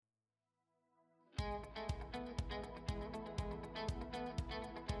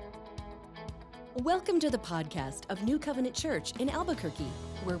Welcome to the podcast of New Covenant Church in Albuquerque,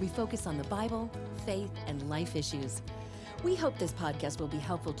 where we focus on the Bible, faith, and life issues. We hope this podcast will be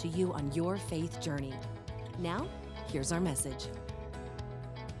helpful to you on your faith journey. Now, here's our message.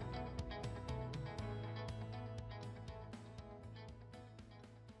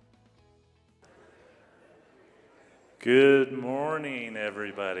 Good morning,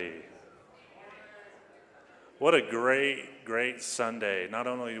 everybody. What a great Sunday. Not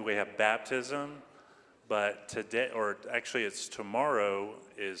only do we have baptism, but today, or actually it's tomorrow,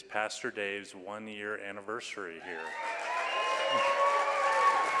 is Pastor Dave's 1-year anniversary here.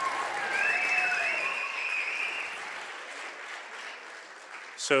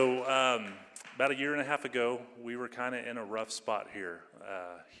 So about a year and a half ago, we were kind of in a rough spot here.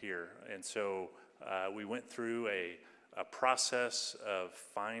 And so we went through a process of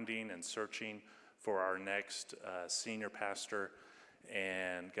finding and searching for our next senior pastor,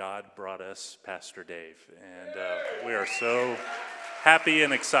 and God brought us Pastor Dave. And we are so happy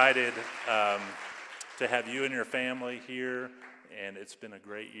and excited to have you and your family here, and it's been a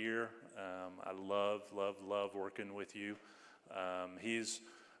great year. I love working with you. He's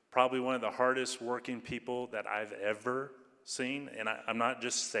probably one of the hardest working people that I've ever seen, and I'm not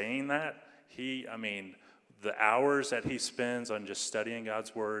just saying that. The hours that he spends on just studying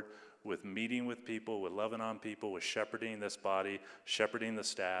God's Word, with meeting with people, with loving on people, with shepherding this body, shepherding the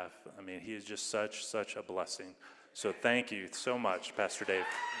staff. He is just such a blessing. So thank you so much, Pastor Dave.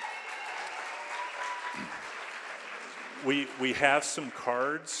 We have some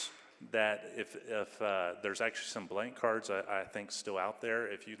cards that if there's actually some blank cards I think still out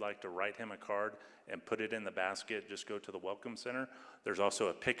there. If you'd like to write him a card and put it in the basket, just go to the Welcome Center. There's also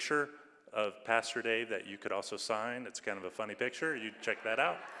a picture of Pastor Dave that you could also sign. It's kind of a funny picture. You check that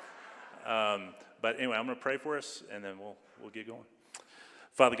out. But anyway, I'm going to pray for us, and then we'll get going.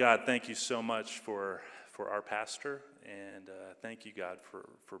 Father God, thank you so much for our pastor, and thank you, God,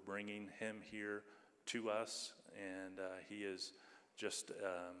 for bringing him here to us. And he is just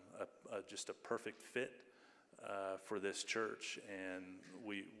a perfect fit for this church, and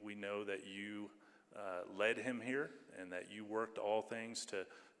we know that you led him here, and that you worked all things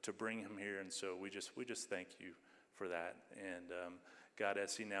to bring him here, and so we just thank you for that. And God,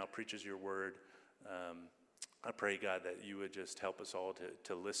 as he now preaches your word, I pray, God, that you would just help us all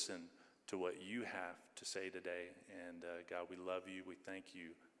to listen to what you have to say today. And God, we love you. We thank you.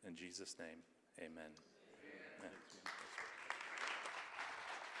 In Jesus' name, amen. Amen.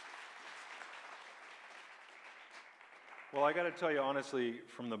 Well, I got to tell you honestly,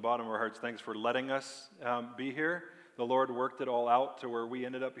 from the bottom of our hearts, thanks for letting us be here. The Lord worked it all out to where we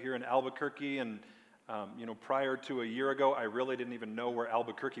ended up here in Albuquerque, and prior to a year ago, I really didn't even know where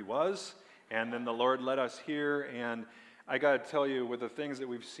Albuquerque was, and then the Lord led us here, and I got to tell you, with the things that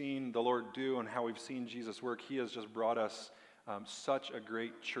we've seen the Lord do and how we've seen Jesus work, he has just brought us such a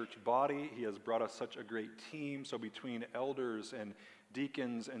great church body. He has brought us such a great team. So between elders and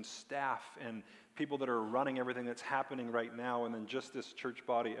deacons and staff and people that are running everything that's happening right now, and then just this church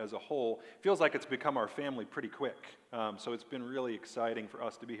body as a whole, feels like it's become our family pretty quick. So it's been really exciting for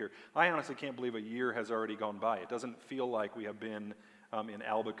us to be here. I honestly can't believe a year has already gone by. It doesn't feel like we have been in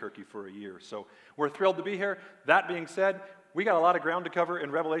Albuquerque for a year. So we're thrilled to be here. That being said, we got a lot of ground to cover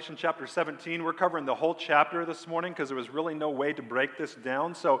in Revelation chapter 17. We're covering the whole chapter this morning because there was really no way to break this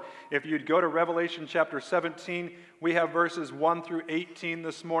down. So if you'd go to Revelation chapter 17, we have verses 1 through 18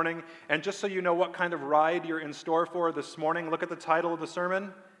 this morning. And just so you know what kind of ride you're in store for this morning, look at the title of the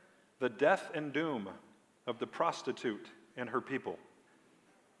sermon, The Death and Doom of the Prostitute and Her People.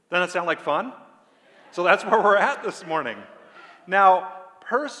 Doesn't that sound like fun? So that's where we're at this morning. Now,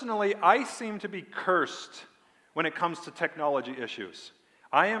 personally, I seem to be cursed when it comes to technology issues.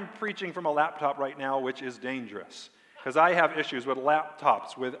 I am preaching from a laptop right now, which is dangerous, because I have issues with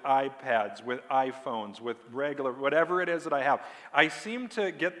laptops, with iPads, with iPhones, with regular, whatever it is that I have. I seem to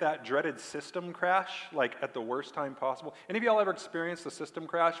get that dreaded system crash, like at the worst time possible. Any of y'all ever experienced a system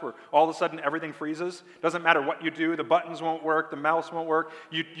crash where all of a sudden everything freezes? Doesn't matter what you do, the buttons won't work, the mouse won't work.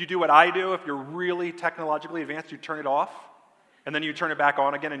 You do what I do. If you're really technologically advanced, you turn it off, and then you turn it back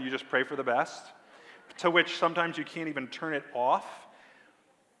on again, and you just pray for the best. To which sometimes you can't even turn it off.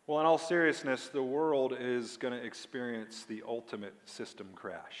 Well, in all seriousness, the world is going to experience the ultimate system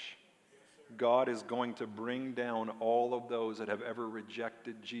crash. God is going to bring down all of those that have ever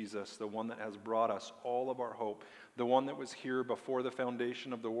rejected Jesus, the one that has brought us all of our hope, the one that was here before the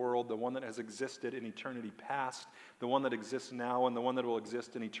foundation of the world, the one that has existed in eternity past, the one that exists now, and the one that will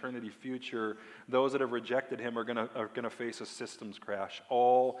exist in eternity future. Those that have rejected him are going to face a systems crash.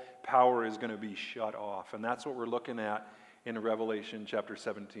 All power is going to be shut off, and that's what we're looking at in Revelation chapter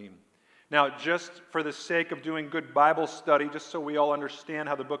 17. Now, just for the sake of doing good Bible study, just so we all understand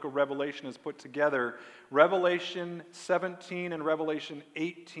how the book of Revelation is put together, Revelation 17 and Revelation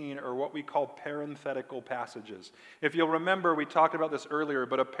 18 are what we call parenthetical passages. If you'll remember, we talked about this earlier,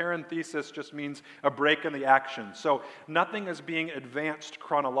 but a parenthesis just means a break in the action. So nothing is being advanced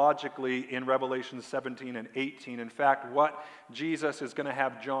chronologically in Revelation 17 and 18. In fact, what Jesus is going to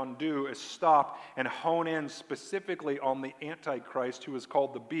have John do is stop and hone in specifically on the Antichrist, who is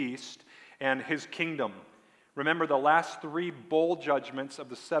called the Beast, and his kingdom. Remember, the last 3 bowl judgments of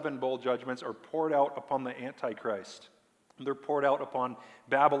the 7 bowl judgments are poured out upon the Antichrist. They're poured out upon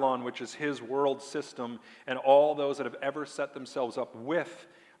Babylon, which is his world system, and all those that have ever set themselves up with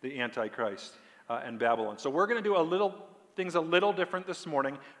the Antichrist and Babylon. So we're going to do things a little different this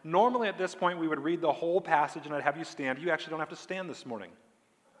morning. Normally at this point we would read the whole passage and I'd have you stand. You actually don't have to stand this morning.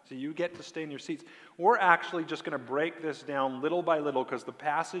 So you get to stay in your seats. We're actually just going to break this down little by little because the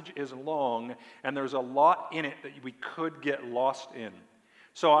passage is long and there's a lot in it that we could get lost in.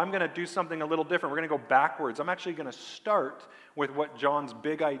 So I'm going to do something a little different. We're going to go backwards. I'm actually going to start with what John's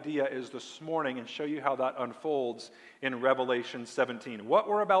big idea is this morning and show you how that unfolds in Revelation 17. What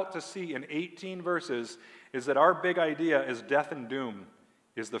we're about to see in 18 verses is that our big idea is death and doom,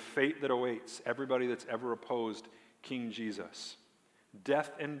 is the fate that awaits everybody that's ever opposed King Jesus.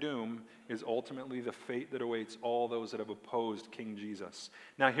 Death and doom is ultimately the fate that awaits all those that have opposed King Jesus.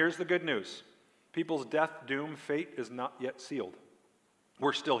 Now here's the good news. People's death, doom, fate is not yet sealed.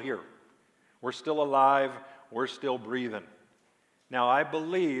 We're still here. We're still alive. We're still breathing. Now I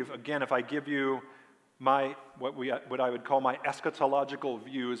believe, again, if I give you what I would call my eschatological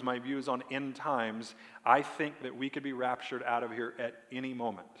views, my views on end times, I think that we could be raptured out of here at any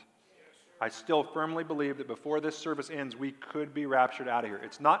moment. I still firmly believe that before this service ends, we could be raptured out of here.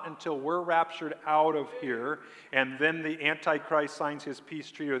 It's not until we're raptured out of here and then the Antichrist signs his peace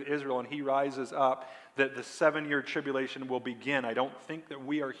treaty with Israel and he rises up that the 7-year tribulation will begin. I don't think that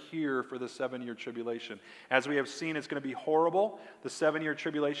we are here for the 7-year tribulation. As we have seen, it's going to be horrible. The 7-year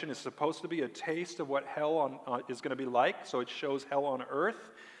tribulation is supposed to be a taste of what hell is going to be like, so it shows hell on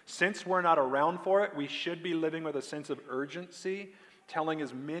earth. Since we're not around for it, we should be living with a sense of urgency, telling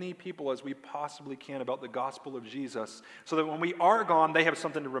as many people as we possibly can about the gospel of Jesus so that when we are gone, they have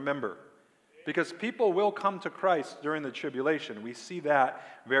something to remember. Because people will come to Christ during the tribulation. We see that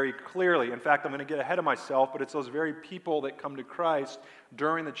very clearly. In fact, I'm going to get ahead of myself, but it's those very people that come to Christ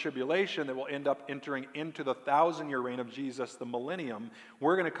during the tribulation that will end up entering into the 1,000-year reign of Jesus, the millennium.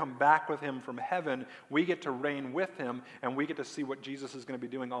 We're going to come back with him from heaven. We get to reign with him, and we get to see what Jesus is going to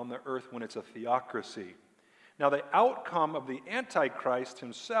be doing on the earth when it's a theocracy. Now, the outcome of the Antichrist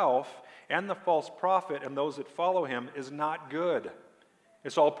himself and the false prophet and those that follow him is not good.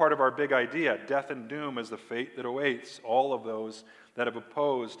 It's all part of our big idea. Death and doom is the fate that awaits all of those that have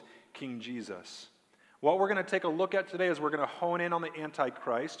opposed King Jesus. What we're going to take a look at today is we're going to hone in on the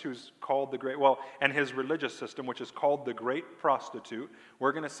Antichrist, who's called the great, and his religious system, which is called the great prostitute.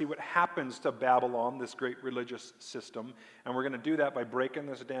 We're going to see what happens to Babylon, this great religious system, and we're going to do that by breaking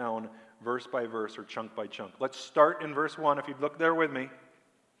this down verse by verse or chunk by chunk. Let's start in verse 1. If you'd look there with me.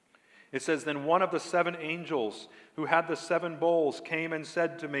 It says, "Then one of the 7 angels who had the 7 bowls came and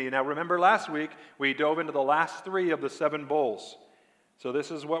said to me." Now remember last week, we dove into the last 3 of the 7 bowls. So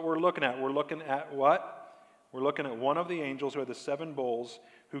this is what we're looking at. We're looking at what? We're looking at one of the angels who had the 7 bowls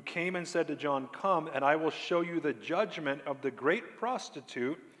who came and said to John, "Come, and I will show you the judgment of the great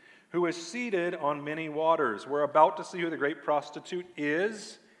prostitute who is seated on many waters." We're about to see who the great prostitute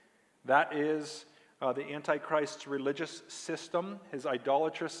is. That is the Antichrist's religious system, his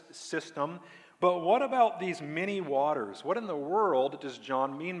idolatrous system. But what about these many waters? What in the world does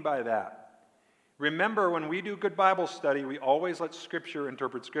John mean by that? Remember, when we do good Bible study, we always let Scripture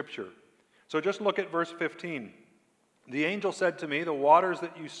interpret Scripture. So just look at verse 15. "The angel said to me, the waters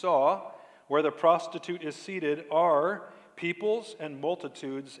that you saw, where the prostitute is seated, are peoples and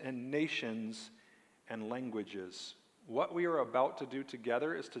multitudes and nations and languages." What we are about to do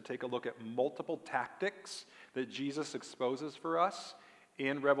together is to take a look at multiple tactics that Jesus exposes for us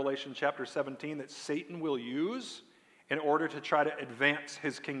in Revelation chapter 17 that Satan will use in order to try to advance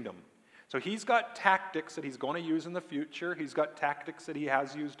his kingdom. So he's got tactics that he's going to use in the future. He's got tactics that he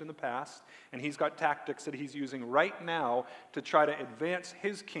has used in the past. And he's got tactics that he's using right now to try to advance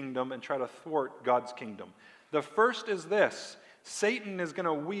his kingdom and try to thwart God's kingdom. The first is this. Satan is going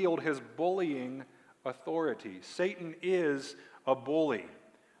to wield his bullying authority. Satan is a bully.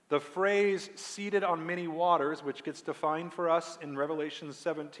 The phrase "seated on many waters," which gets defined for us in Revelation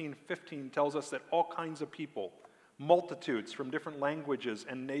 17:15, tells us that all kinds of people, multitudes from different languages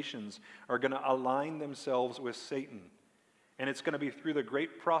and nations, are going to align themselves with Satan. And it's going to be through the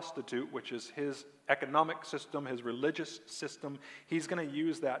great prostitute, which is his economic system, his religious system. He's going to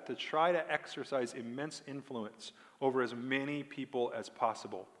use that to try to exercise immense influence over as many people as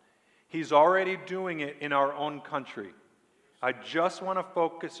possible. He's already doing it in our own country. I just want to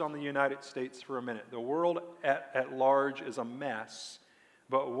focus on the United States for a minute. The world at large is a mess,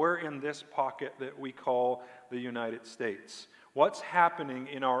 but we're in this pocket that we call the United States. What's happening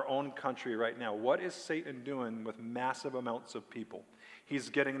in our own country right now? What is Satan doing with massive amounts of people? He's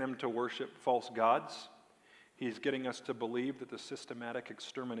getting them to worship false gods. He's getting us to believe that the systematic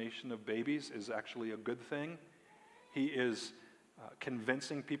extermination of babies is actually a good thing. He is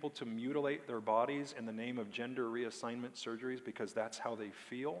convincing people to mutilate their bodies in the name of gender reassignment surgeries because that's how they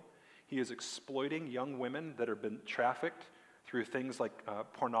feel. He is exploiting young women that have been trafficked through things like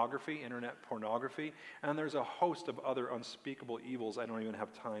pornography, internet pornography, and there's a host of other unspeakable evils I don't even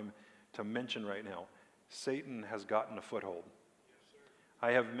have time to mention right now. Satan has gotten a foothold.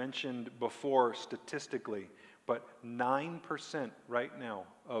 I have mentioned before statistically, but 9% right now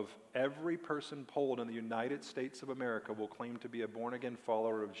of every person polled in the United States of America will claim to be a born-again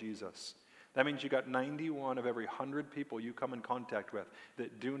follower of Jesus. That means you got 91 of every 100 people you come in contact with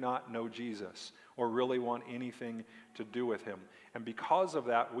that do not know Jesus or really want anything to do with him. And because of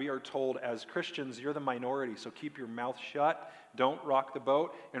that, we are told as Christians, you're the minority, so keep your mouth shut. Don't rock the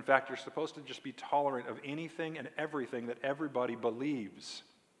boat. In fact, you're supposed to just be tolerant of anything and everything that everybody believes.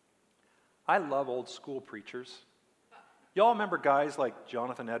 I love old school preachers. Y'all remember guys like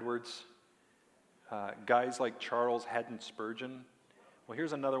Jonathan Edwards, guys like Charles Haddon Spurgeon? Well,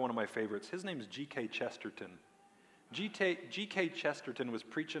 here's another one of my favorites. His name's G.K. Chesterton. G.K. Chesterton was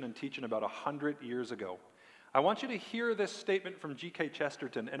preaching and teaching about 100 years ago. I want you to hear this statement from G.K.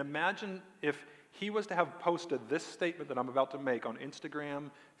 Chesterton and imagine if he was to have posted this statement that I'm about to make on Instagram,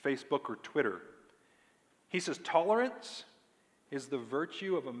 Facebook, or Twitter. He says, "Tolerance is the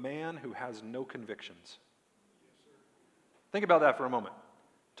virtue of a man who has no convictions." Think about that for a moment.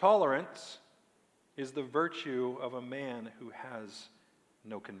 Tolerance is the virtue of a man who has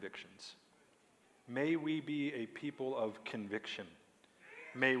no convictions. May we be a people of conviction.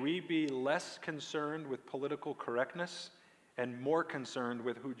 May we be less concerned with political correctness and more concerned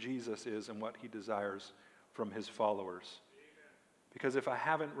with who Jesus is and what he desires from his followers. Because if I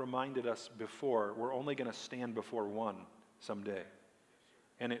haven't reminded us before, we're only going to stand before one someday.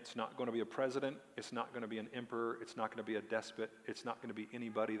 And it's not going to be a president, it's not going to be an emperor, it's not going to be a despot, it's not going to be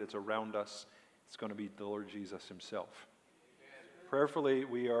anybody that's around us. It's going to be the Lord Jesus himself. Prayerfully,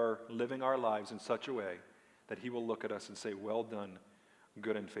 we are living our lives in such a way that he will look at us and say, "Well done,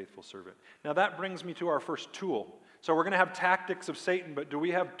 good and faithful servant." Now that brings me to our first tool. So we're going to have tactics of Satan, but do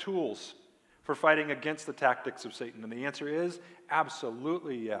we have tools for fighting against the tactics of Satan? And the answer is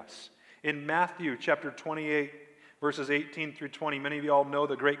absolutely yes. In Matthew chapter 28, verses 18 through 20, many of you all know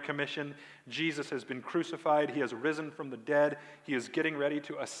the Great Commission. Jesus has been crucified. He has risen from the dead. He is getting ready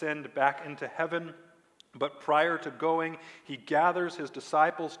to ascend back into heaven. But prior to going, he gathers his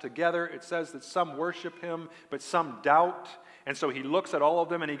disciples together. It says that some worship him, but some doubt. And so he looks at all of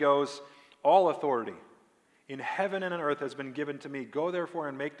them and he goes, "All authority in heaven and on earth has been given to me. Go therefore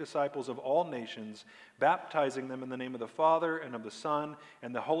and make disciples of all nations, baptizing them in the name of the Father and of the Son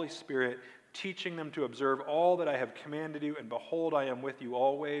and the Holy Spirit, teaching them to observe all that I have commanded you. And behold, I am with you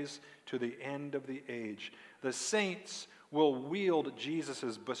always to the end of the age." The saints will wield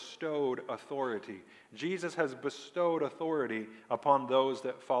Jesus' bestowed authority. Jesus has bestowed authority upon those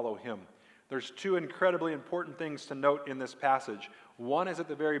that follow him. There's two incredibly important things to note in this passage. One is at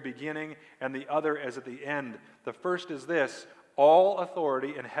the very beginning, and the other is at the end. The first is this: all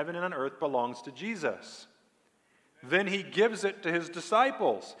authority in heaven and on earth belongs to Jesus. Then he gives it to his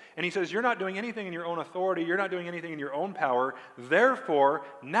disciples. And he says, you're not doing anything in your own authority. You're not doing anything in your own power. Therefore,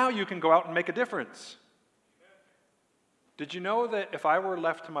 now you can go out and make a difference. Did you know that if I were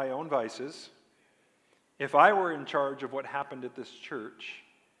left to my own vices, if I were in charge of what happened at this church,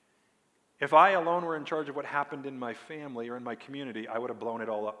 if I alone were in charge of what happened in my family or in my community, I would have blown it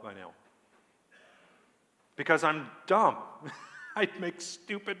all up by now? Because I'm dumb. I make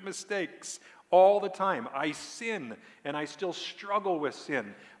stupid mistakes all the time. I sin, and I still struggle with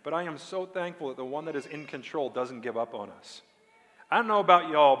sin. But I am so thankful that the one that is in control doesn't give up on us. I don't know about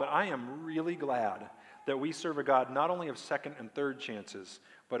y'all, but I am really glad that we serve a God not only of second and third chances,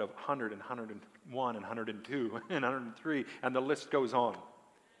 but of 100 and 101 and 102 and 103, and the list goes on.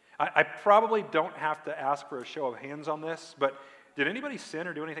 I probably don't have to ask for a show of hands on this, but did anybody sin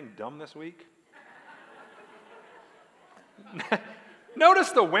or do anything dumb this week?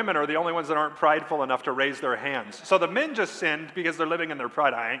 Notice the women are the only ones that aren't prideful enough to raise their hands. So the men just sinned because they're living in their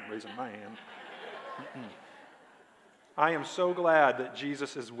pride. I ain't raising my hand. I am so glad that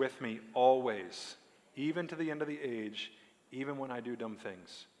Jesus is with me always, even to the end of the age, even when I do dumb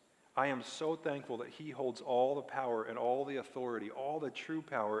things. I am so thankful that he holds all the power and all the authority, all the true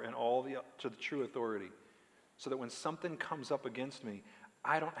power and all the true authority, so that when something comes up against me,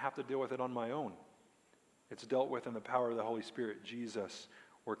 I don't have to deal with it on my own. It's dealt with in the power of the Holy Spirit, Jesus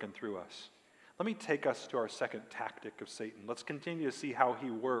working through us. Let me take us to our second tactic of Satan. Let's continue to see how he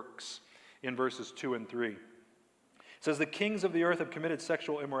works in verses 2 and 3. It says, the kings of the earth have committed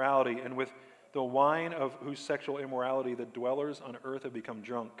sexual immorality, and with the wine of whose sexual immorality the dwellers on earth have become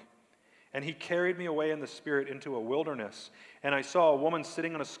drunk. And he carried me away in the spirit into a wilderness, and I saw a woman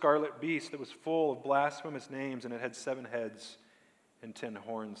sitting on a scarlet beast that was full of blasphemous names, and it had 7 heads and 10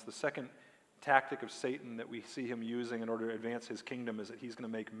 horns. The second tactic of Satan that we see him using in order to advance his kingdom is that he's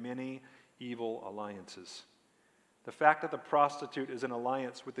going to make many evil alliances. The fact that the prostitute is in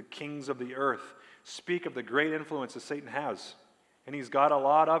alliance with the kings of the earth speak of the great influence that Satan has, and he's got a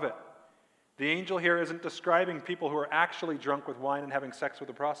lot of it. The angel here isn't describing people who are actually drunk with wine and having sex with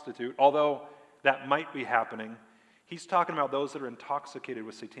a prostitute, although that might be happening. He's talking about those that are intoxicated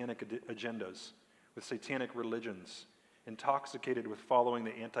with satanic agendas, with satanic religions, intoxicated with following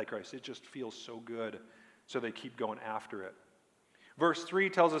the Antichrist. It just feels so good, so they keep going after it. Verse 3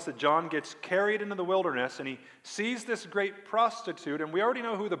 tells us that John gets carried into the wilderness and he sees this great prostitute, and we already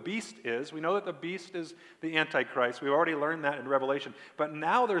know who the beast is. We know that the beast is the Antichrist. We've already learned that in Revelation. But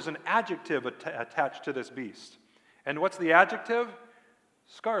now there's an adjective attached to this beast. And what's the adjective?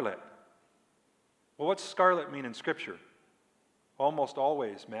 Scarlet. Well, what's scarlet mean in Scripture? Almost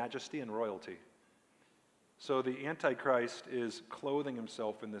always majesty and royalty. So the Antichrist is clothing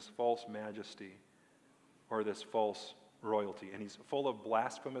himself in this false majesty or this false royalty, and he's full of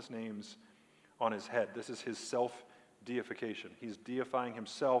blasphemous names on his head. This is his self-deification. He's deifying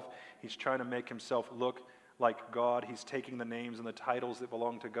himself. He's trying to make himself look like God. He's taking the names and the titles that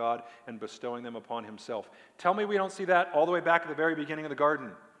belong to God and bestowing them upon himself. Tell me we don't see that all the way back at the very beginning of the garden.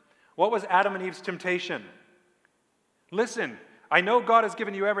 What was Adam and Eve's temptation? Listen, I know God has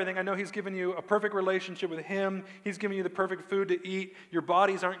given you everything. I know he's given you a perfect relationship with him. He's given you the perfect food to eat. Your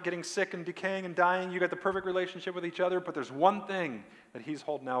bodies aren't getting sick and decaying and dying. You got the perfect relationship with each other, but there's one thing that he's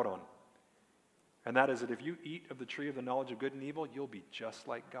holding out on. And that is that if you eat of the tree of the knowledge of good and evil, you'll be just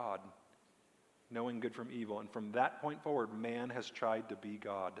like God, knowing good from evil. And from that point forward, man has tried to be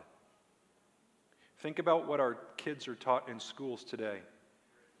God. Think about what our kids are taught in schools today.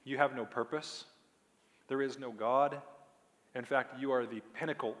 You have no purpose. There is no God. In fact, you are the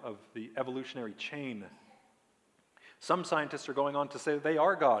pinnacle of the evolutionary chain. Some scientists are going on to say they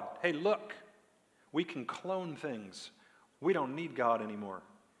are God. Hey, look, we can clone things. We don't need God anymore.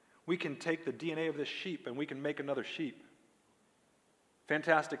 We can take the DNA of this sheep and we can make another sheep.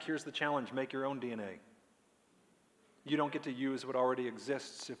 Fantastic, here's the challenge, make your own DNA. You don't get to use what already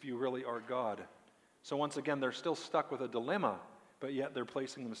exists if you really are God. So once again, they're still stuck with a dilemma, but yet they're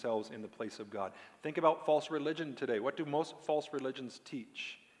placing themselves in the place of God. Think about false religion today. What do most false religions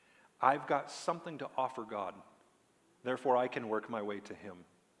teach? I've got something to offer God, therefore I can work my way to him.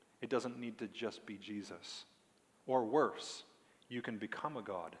 It doesn't need to just be Jesus. Or worse, you can become a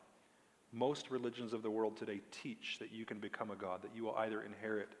God. Most religions of the world today teach that you can become a God, that you will either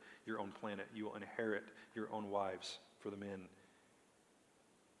inherit your own planet, you will inherit your own wives for the men.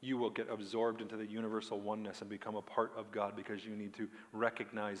 You will get absorbed into the universal oneness and become a part of God because you need to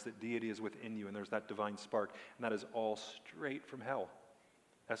recognize that deity is within you and there's that divine spark. And that is all straight from hell.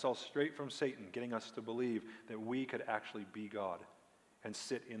 That's all straight from Satan, getting us to believe that we could actually be God and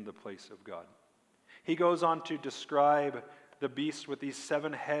sit in the place of God. He goes on to describe the beast with these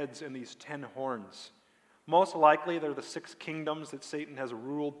 7 heads and these 10 horns. Most likely they're the 6 kingdoms that Satan has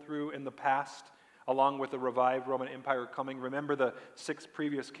ruled through in the past, along with the revived Roman Empire coming. Remember, the 6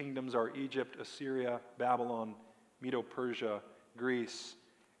 previous kingdoms are Egypt, Assyria, Babylon, Medo-Persia, Greece,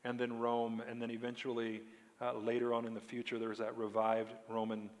 and then Rome. And then eventually, later on in the future, there's that revived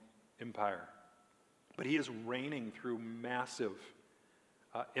Roman Empire. But he is reigning through massive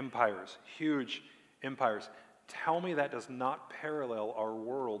empires, huge empires. Tell me that does not parallel our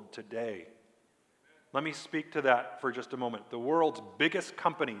world today. Let me speak to that for just a moment. The world's biggest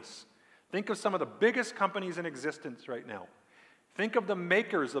companies. Think of some of the biggest companies in existence right now. Think of the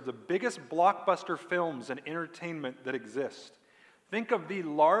makers of the biggest blockbuster films and entertainment that exist. Think of the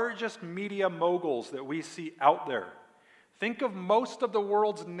largest media moguls that we see out there. Think of most of the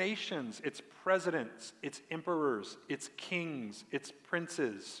world's nations, its presidents, its emperors, its kings, its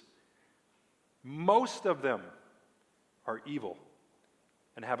princes. Most of them are evil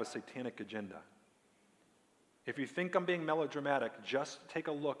and have a satanic agenda. If you think I'm being melodramatic, just take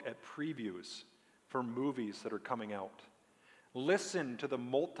a look at previews for movies that are coming out. Listen to the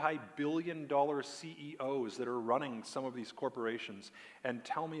multi-billion-dollar CEOs that are running some of these corporations and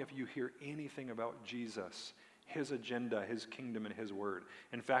tell me if you hear anything about Jesus, his agenda, his kingdom, and his word.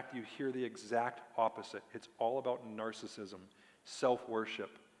 In fact, you hear the exact opposite. It's all about narcissism, self-worship.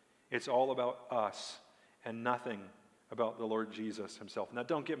 It's all about us and nothing about the Lord Jesus himself. Now,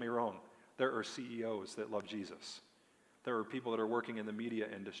 don't get me wrong. There are CEOs that love Jesus. There are people that are working in the media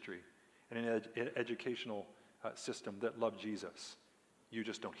industry and in an educational system that love Jesus. You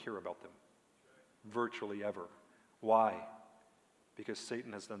just don't hear about them virtually ever. Why? Because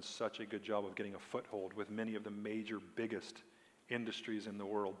Satan has done such a good job of getting a foothold with many of the major, biggest industries in the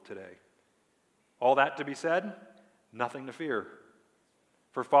world today. All that to be said, nothing to fear.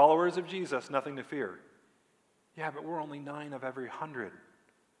 For followers of Jesus, nothing to fear. Yeah, but we're only 9 of every 100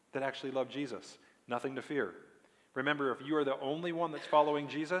 that actually love Jesus. Nothing to fear. Remember, if you are the only one that's following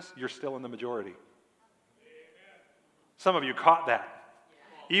Jesus, you're still in the majority. Some of you caught that.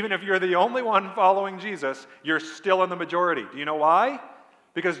 Even if you're the only one following Jesus, you're still in the majority. Do you know why?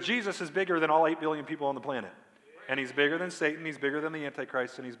 Because Jesus is bigger than all 8 billion people on the planet. And he's bigger than Satan, he's bigger than the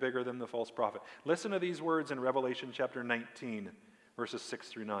Antichrist, and he's bigger than the false prophet. Listen to these words in Revelation chapter 19, verses 6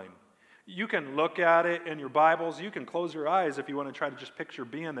 through 9. You can look at it in your Bibles. You can close your eyes if you want to try to just picture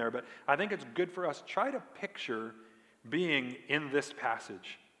being there. But I think it's good for us. Try to picture being in this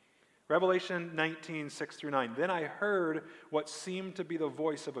passage. Revelation 19, 6 through 9. Then I heard what seemed to be the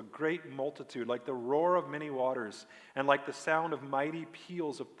voice of a great multitude, like the roar of many waters, and like the sound of mighty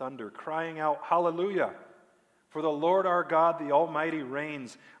peals of thunder, crying out, Hallelujah! For the Lord our God, the Almighty,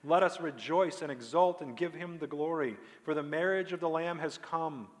 reigns. Let us rejoice and exult and give him the glory. For the marriage of the Lamb has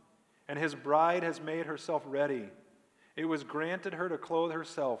come, and his bride has made herself ready. It was granted her to clothe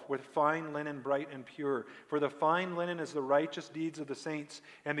herself with fine linen, bright and pure. For the fine linen is the righteous deeds of the saints.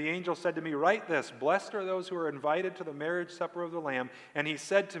 And the angel said to me, Write this, blessed are those who are invited to the marriage supper of the Lamb. And he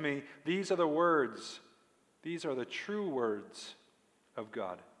said to me, These are the words, these are the true words of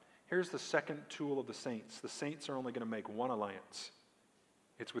God. Here's the second tool of the saints. The saints are only going to make one alliance.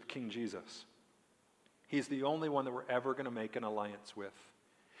 It's with King Jesus. He's the only one that we're ever going to make an alliance with.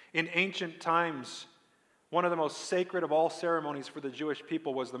 In ancient times, one of the most sacred of all ceremonies for the Jewish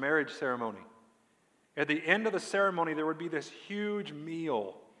people was the marriage ceremony. At the end of the ceremony, there would be this huge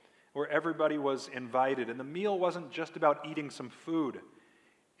meal where everybody was invited. And the meal wasn't just about eating some food.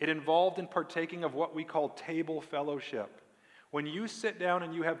 It involved in partaking of what we call table fellowship. When you sit down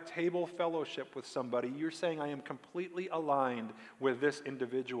and you have table fellowship with somebody, you're saying, I am completely aligned with this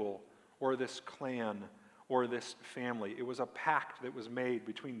individual or this clan or this family. It was a pact that was made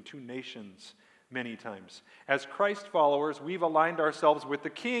between 2 nations many times. As Christ followers, we've aligned ourselves with the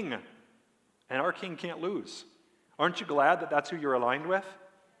King, and our King can't lose. Aren't you glad that that's who you're aligned with?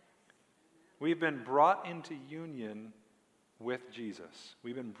 We've been brought into union with Jesus.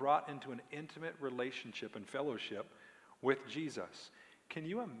 We've been brought into an intimate relationship and fellowship with Jesus. Can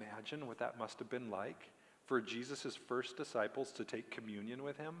you imagine what that must have been like for Jesus' first disciples to take communion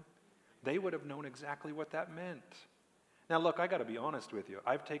with him? They would have known exactly what that meant. Now look, I got to be honest with you.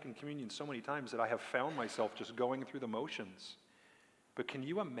 I've taken communion so many times that I have found myself just going through the motions. But can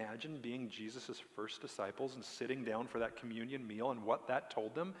you imagine being Jesus' first disciples and sitting down for that communion meal, and what that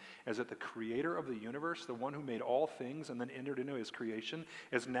told them is that the creator of the universe, the one who made all things and then entered into his creation,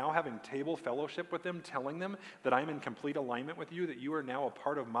 is now having table fellowship with them, telling them that I'm in complete alignment with you, that you are now a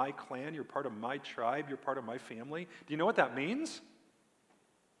part of my clan, you're part of my tribe, you're part of my family. Do you know what that means?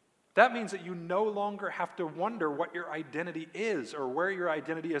 That means that you no longer have to wonder what your identity is or where your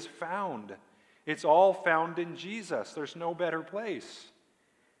identity is found. It's all found in Jesus. There's no better place.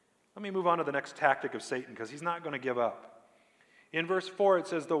 Let me move on to the next tactic of Satan, because he's not going to give up. In verse 4, it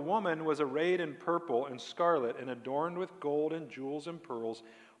says, The woman was arrayed in purple and scarlet and adorned with gold and jewels and pearls,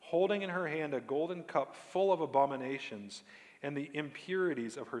 holding in her hand a golden cup full of abominations and the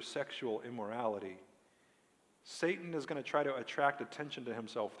impurities of her sexual immorality. Satan is going to try to attract attention to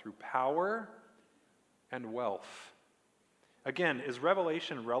himself through power and wealth. Again, is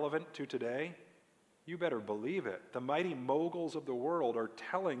Revelation relevant to today? You better believe it. The mighty moguls of the world are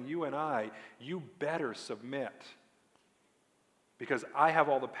telling you and I, you better submit. Because I have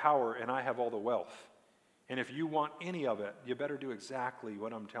all the power and I have all the wealth. And if you want any of it, you better do exactly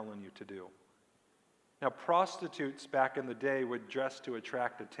what I'm telling you to do. Now, prostitutes back in the day would dress to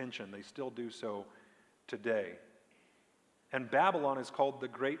attract attention. They still do so today. And Babylon is called the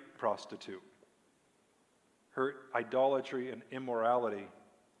great prostitute. Her idolatry and immorality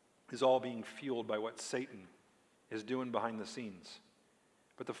is all being fueled by what Satan is doing behind the scenes.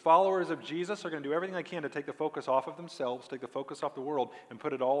 But the followers of Jesus are going to do everything they can to take the focus off of themselves, take the focus off the world, and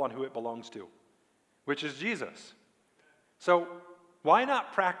put it all on who it belongs to, which is Jesus. So why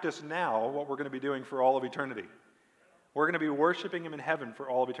not practice now what we're going to be doing for all of eternity? We're going to be worshiping him in heaven for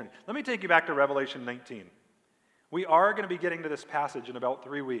all of eternity. Let me take you back to Revelation 19. We are going to be getting to this passage in about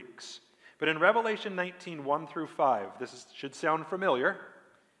 3 weeks. But in Revelation 19, 1 through 5, should sound familiar.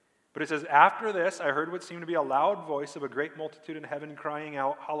 But it says, "After this, I heard what seemed to be a loud voice of a great multitude in heaven crying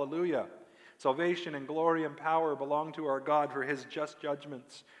out, 'Hallelujah! Salvation and glory and power belong to our God, for his just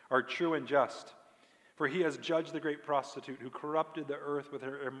judgments are true and just. For he has judged the great prostitute who corrupted the earth with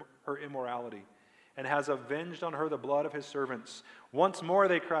her immorality, and has avenged on her the blood of his servants.' Once more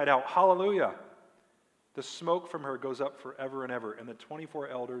they cried out, 'Hallelujah!' The smoke from her goes up forever and ever. And the 24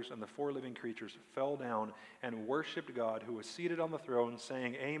 elders and the 4 living creatures fell down and worshipped God who was seated on the throne,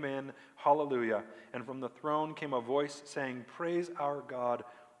 saying, 'Amen, hallelujah.' And from the throne came a voice saying, 'Praise our God,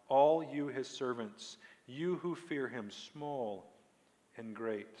 all you his servants, you who fear him, small and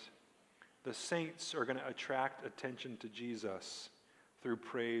great.'" The saints are going to attract attention to Jesus through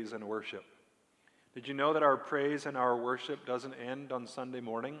praise and worship. Did you know that our praise and our worship doesn't end on Sunday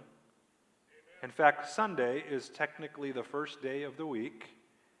morning? In fact, Sunday is technically the first day of the week,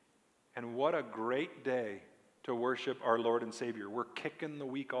 and what a great day to worship our Lord and Savior. We're kicking the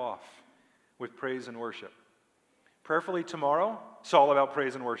week off with praise and worship. Prayerfully tomorrow, it's all about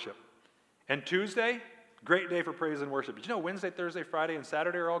praise and worship. And Tuesday, great day for praise and worship. Did you know Wednesday, Thursday, Friday, and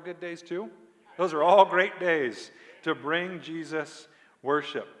Saturday are all good days too? Those are all great days to bring Jesus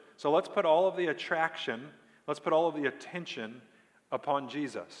worship. So let's put all of the attraction, let's put all of the attention upon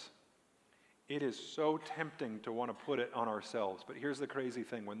Jesus. It is so tempting to want to put it on ourselves. But here's the crazy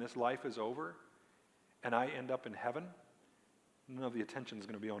thing. When this life is over and I end up in heaven, none of the attention is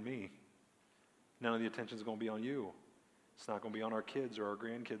going to be on me. None of the attention is going to be on you. It's not going to be on our kids or our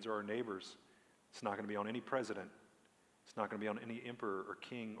grandkids or our neighbors. It's not going to be on any president. It's not going to be on any emperor or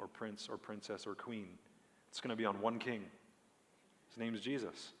king or prince or princess or queen. It's going to be on one king. His name is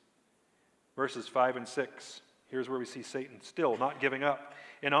Jesus. Verses 5 and 6. Here's where we see Satan still not giving up.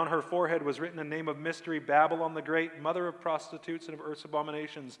 "And on her forehead was written a name of mystery, Babylon the Great, mother of prostitutes and of earth's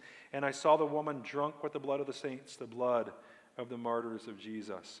abominations. And I saw the woman drunk with the blood of the saints, the blood of the martyrs of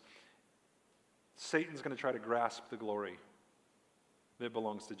Jesus." Satan's going to try to grasp the glory that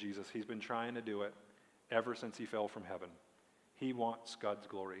belongs to Jesus. He's been trying to do it ever since he fell from heaven. He wants God's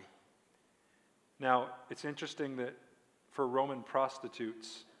glory. Now, it's interesting that for Roman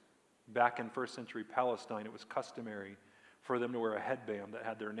prostitutes, back in first century Palestine, it was customary for them to wear a headband that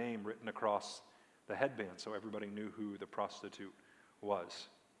had their name written across the headband so everybody knew who the prostitute was.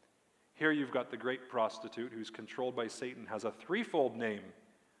 Here you've got the great prostitute who's controlled by Satan, has a threefold name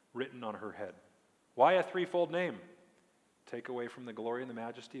written on her head. Why a threefold name? Take away from the glory and the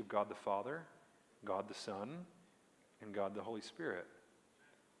majesty of God the Father, God the Son, and God the Holy Spirit.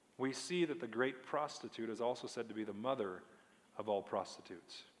 We see that the great prostitute is also said to be the mother of all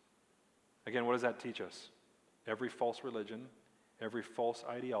prostitutes. Again, what does that teach us? Every false religion, every false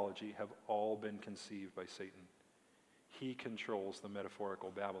ideology have all been conceived by Satan. He controls the metaphorical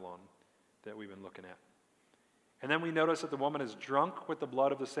Babylon that we've been looking at. And then we notice that the woman is drunk with the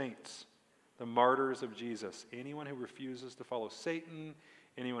blood of the saints, the martyrs of Jesus. Anyone who refuses to follow Satan,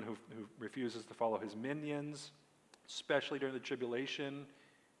 anyone who refuses to follow his minions, especially during the tribulation,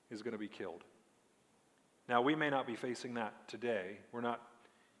 is going to be killed. Now, we may not be facing that today. We're not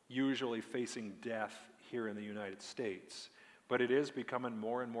usually facing death here in the United States, but it is becoming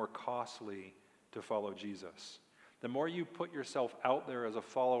more and more costly to follow Jesus. The more you put yourself out there as a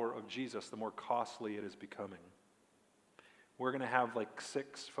follower of Jesus, the more costly it is becoming. We're going to have like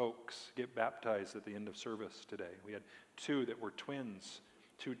 6 folks get baptized at the end of service today. We had 2 that were twins,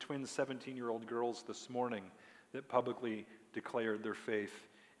 2 twin 17-year-old girls this morning that publicly declared their faith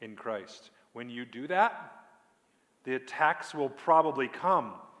in Christ. When you do that, the attacks will probably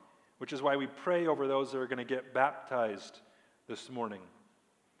come, which is why we pray over those that are going to get baptized this morning.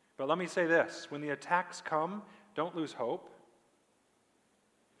 But let me say this, when the attacks come, don't lose hope.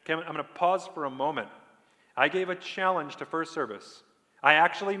 Okay, I'm going to pause for a moment. I gave a challenge to first service. I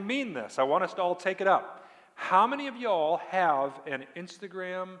actually mean this. I want us to all take it up. How many of y'all have an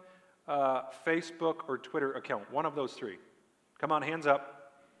Instagram, Facebook, or Twitter account? One of those 3. Come on, hands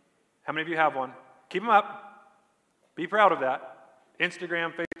up. How many of you have one? Keep them up. Be proud of that.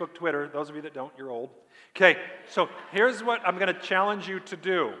 Instagram, Facebook, Twitter. Those of you that don't, you're old. Okay, so here's what I'm going to challenge you to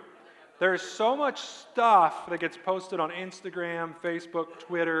do. There's so much stuff that gets posted on Instagram, Facebook,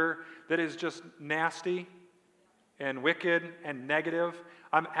 Twitter that is just nasty and wicked and negative.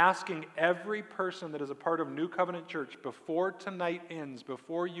 I'm asking every person that is a part of New Covenant Church, before tonight ends,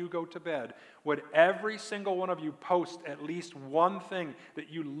 before you go to bed, would every single one of you post at least one thing that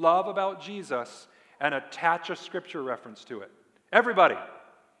you love about Jesus and attach a scripture reference to it. Everybody.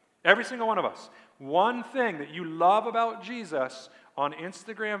 Every single one of us. One thing that you love about Jesus on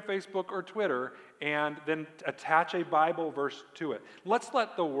Instagram, Facebook, or Twitter, and then attach a Bible verse to it. Let's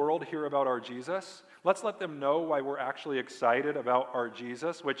let the world hear about our Jesus. Let's let them know why we're actually excited about our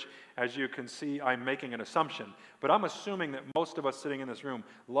Jesus, which, as you can see, I'm making an assumption. But I'm assuming that most of us sitting in this room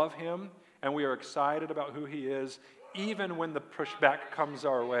love him, and we are excited about who he is, even when the pushback comes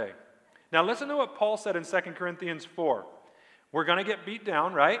our way. Now listen to what Paul said in 2 Corinthians 4. We're going to get beat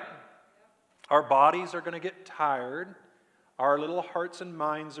down, right? Our bodies are going to get tired. Our little hearts and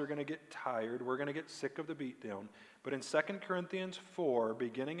minds are going to get tired. We're going to get sick of the beatdown. But in 2 Corinthians 4,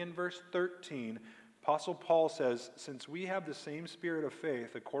 beginning in verse 13, Apostle Paul says, since we have the same spirit of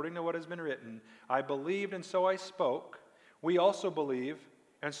faith, according to what has been written, I believed and so I spoke. We also believe,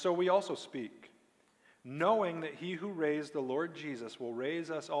 and so we also speak. Knowing that he who raised the Lord Jesus will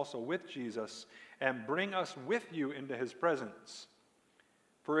raise us also with Jesus and bring us with you into his presence.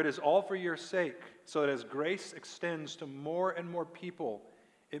 For it is all for your sake, so that as grace extends to more and more people,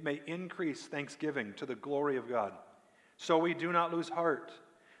 it may increase thanksgiving to the glory of God. So we do not lose heart.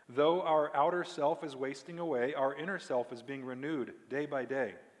 Though our outer self is wasting away, our inner self is being renewed day by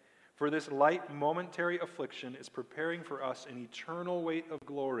day. For this light momentary affliction is preparing for us an eternal weight of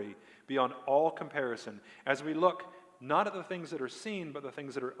glory beyond all comparison, as we look not at the things that are seen, but the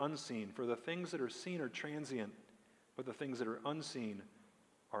things that are unseen. For the things that are seen are transient, but the things that are unseen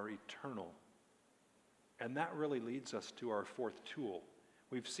are eternal. And that really leads us to our fourth tool.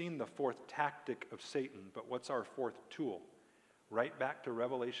 We've seen the fourth tactic of Satan, but what's our fourth tool? Right back to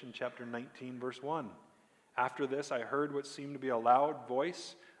Revelation chapter 19, verse 1. After this, I heard what seemed to be a loud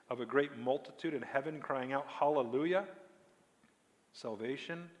voice of a great multitude in heaven crying out, Hallelujah!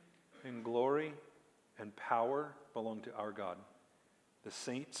 Salvation and glory and power belong to our God. The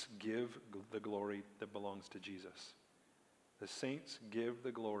saints give the glory that belongs to Jesus. The saints give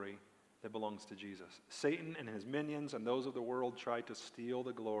the glory that belongs to Jesus. Satan and his minions and those of the world try to steal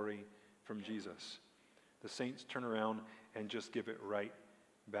the glory from Jesus. The saints turn around and just give it right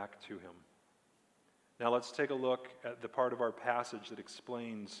back to him. Now let's take a look at the part of our passage that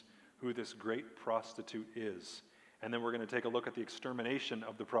explains who this great prostitute is. And then we're going to take a look at the extermination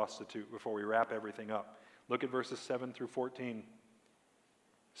of the prostitute before we wrap everything up. Look at verses 7 through 14. It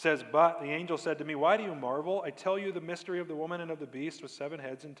says, but the angel said to me, why do you marvel? I tell you the mystery of the woman and of the beast with 7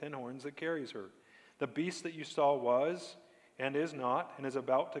 heads and 10 horns that carries her. The beast that you saw was and is not and is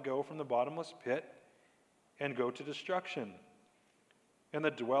about to go from the bottomless pit and go to destruction. And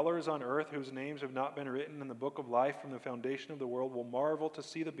the dwellers on earth whose names have not been written in the book of life from the foundation of the world will marvel to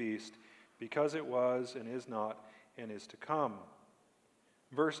see the beast, because it was and is not and is to come.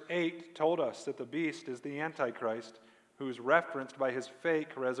 Verse 8 told us that the beast is the Antichrist, who is referenced by his fake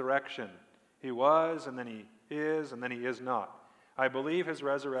resurrection. He was, and then he is, and then he is not. I believe his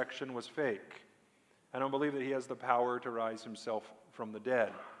resurrection was fake. I don't believe that he has the power to rise himself from the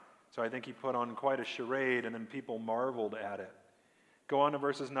dead. So I think he put on quite a charade, and then people marveled at it. Go on to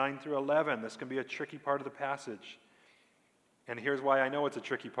verses 9 through 11. This can be a tricky part of the passage. And here's why I know it's a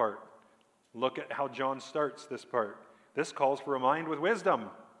tricky part. Look at how John starts this part. This calls for a mind with wisdom.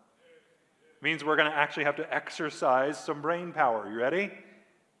 It means we're going to actually have to exercise some brain power. You ready?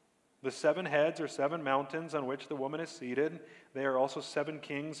 The 7 heads are 7 mountains on which the woman is seated. They are also 7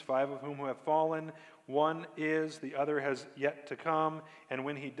 kings, 5 of whom have fallen. One is, the other has yet to come. And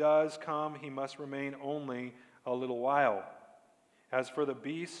when he does come, he must remain only a little while. As for the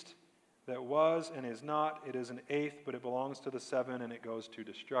beast that was and is not, it is an 8th, but it belongs to the 7, and it goes to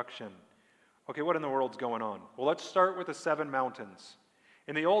destruction. Okay, what in the world's going on? Well, let's start with the 7 mountains.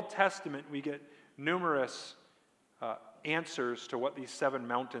 In the Old Testament, we get numerous answers to what these 7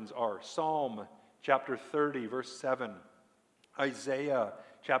 mountains are. Psalm chapter 30, verse 7. Isaiah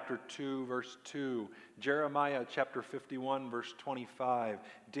chapter 2, verse 2. Jeremiah chapter 51, verse 25.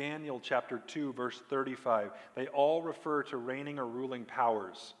 Daniel chapter 2, verse 35. They all refer to reigning or ruling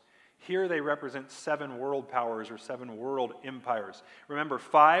powers. Here they represent 7 world powers or 7 world empires. Remember,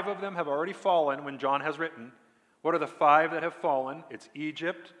 5 of them have already fallen when John has written. What are the 5 that have fallen? It's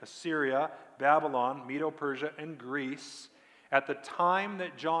Egypt, Assyria, Babylon, Medo-Persia, and Greece. At the time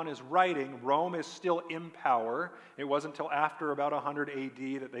that John is writing, Rome is still in power. It wasn't until after about 100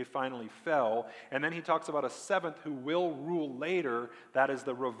 AD that they finally fell. And then he talks about a 7th who will rule later. That is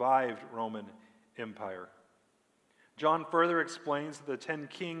the revived Roman Empire. John further explains that the 10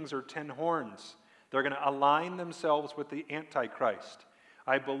 kings are 10 horns. They're going to align themselves with the Antichrist.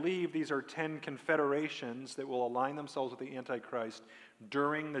 I believe these are 10 confederations that will align themselves with the Antichrist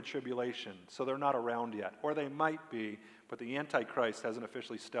during the tribulation. So they're not around yet. Or they might be, But the Antichrist hasn't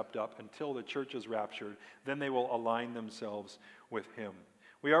officially stepped up until the church is raptured. Then they will align themselves with him.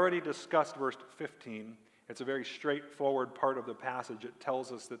 We already discussed verse 15. It's a very straightforward part of the passage. It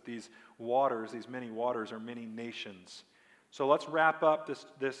tells us that these waters, these many waters, are many nations. So let's wrap up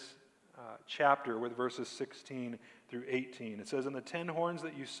this chapter with verses 16 through 18. It says, "And the 10 horns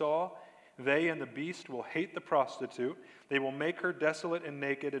that you saw, they and the beast will hate the prostitute. They will make her desolate and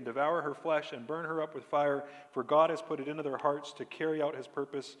naked and devour her flesh and burn her up with fire, for God has put it into their hearts to carry out his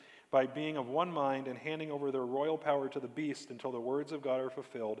purpose by being of one mind and handing over their royal power to the beast until the words of God are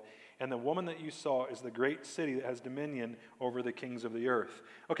fulfilled. And the woman that you saw is the great city that has dominion over the kings of the earth."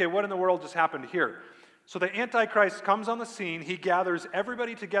 Okay, what in the world just happened here? So the Antichrist comes on the scene. He gathers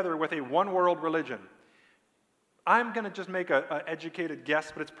everybody together with a one-world religion. I'm going to just make an educated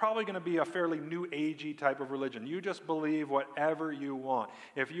guess, but it's probably going to be a fairly new agey type of religion. You just believe whatever you want.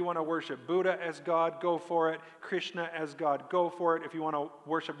 If you want to worship Buddha as God, go for it. Krishna as God, go for it. If you want to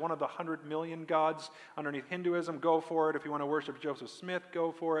worship one of the 100 million gods underneath Hinduism, go for it. If you want to worship Joseph Smith,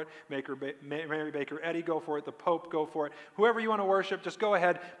 go for it. Mary Baker Eddy, go for it. The Pope, go for it. Whoever you want to worship, just go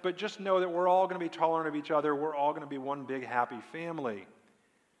ahead. But just know that we're all going to be tolerant of each other. We're all going to be one big happy family.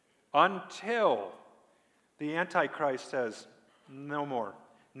 Until the Antichrist says, "No more.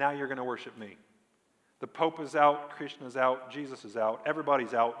 Now you're going to worship me. The Pope is out, Krishna's out, Jesus is out,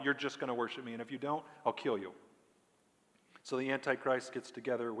 everybody's out. You're just going to worship me. And if you don't, I'll kill you." So the Antichrist gets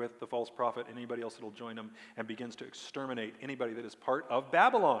together with the false prophet and anybody else that will join him and begins to exterminate anybody that is part of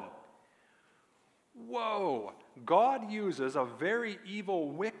Babylon. Whoa! God uses a very evil,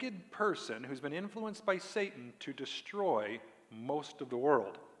 wicked person who's been influenced by Satan to destroy most of the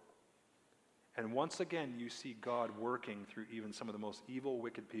world. And once again, you see God working through even some of the most evil,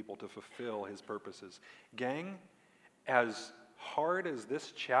 wicked people to fulfill his purposes. Gang, as hard as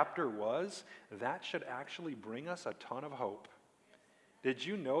this chapter was, that should actually bring us a ton of hope. Did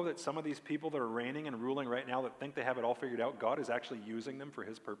you know that some of these people that are reigning and ruling right now that think they have it all figured out, God is actually using them for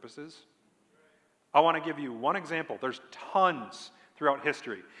his purposes? I want to give you one example. There's tons throughout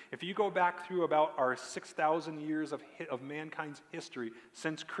history. If you go back through about our 6,000 years of mankind's history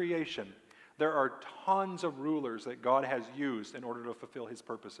since creation, there are tons of rulers that God has used in order to fulfill his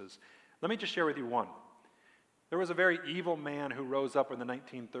purposes. Let me just share with you one. There was a very evil man who rose up in the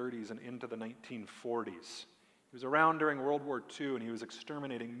 1930s and into the 1940s. He was around during World War II, and he was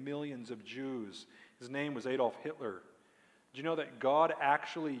exterminating millions of Jews. His name was Adolf Hitler. Do you know that God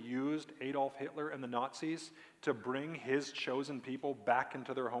actually used Adolf Hitler and the Nazis to bring his chosen people back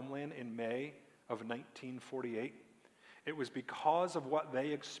into their homeland in May of 1948? It was because of what they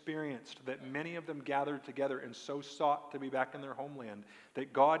experienced that many of them gathered together and so sought to be back in their homeland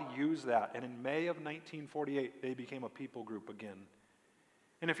that God used that. And in May of 1948, they became a people group again.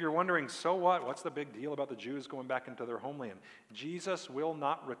 And if you're wondering, so what? What's the big deal about the Jews going back into their homeland? Jesus will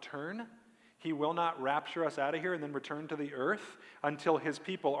not return. He will not rapture us out of here and then return to the earth until his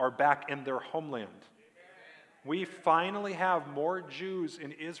people are back in their homeland. We finally have more Jews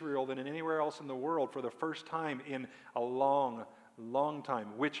in Israel than in anywhere else in the world for the first time in a long, long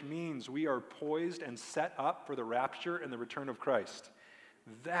time, which means we are poised and set up for the rapture and the return of Christ.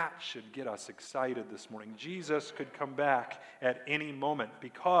 That should get us excited this morning. Jesus could come back at any moment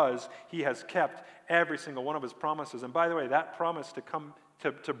because he has kept every single one of his promises. And by the way, that promise to come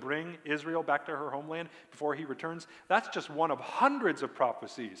to bring Israel back to her homeland before he returns, that's just one of hundreds of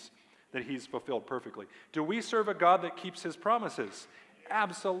prophecies that he's fulfilled perfectly. Do we serve a God that keeps his promises?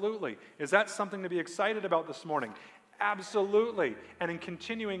 Absolutely. Is that something to be excited about this morning? Absolutely. And in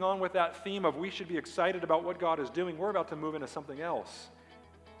continuing on with that theme of we should be excited about what God is doing, we're about to move into something else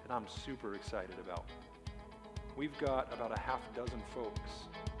that I'm super excited about. We've got about a half dozen folks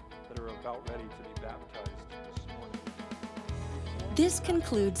that are about ready to be baptized this morning. This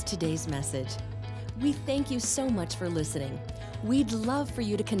concludes today's message. We thank you so much for listening. We'd love for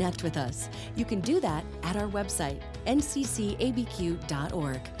you to connect with us. You can do that at our website,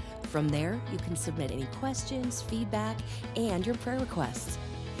 nccabq.org. From there, you can submit any questions, feedback, and your prayer requests.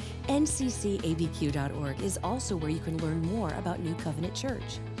 nccabq.org is also where you can learn more about New Covenant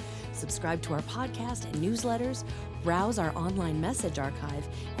Church. Subscribe to our podcast and newsletters, browse our online message archive,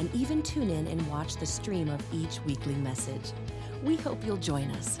 and even tune in and watch the stream of each weekly message. We hope you'll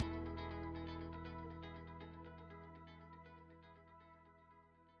join us.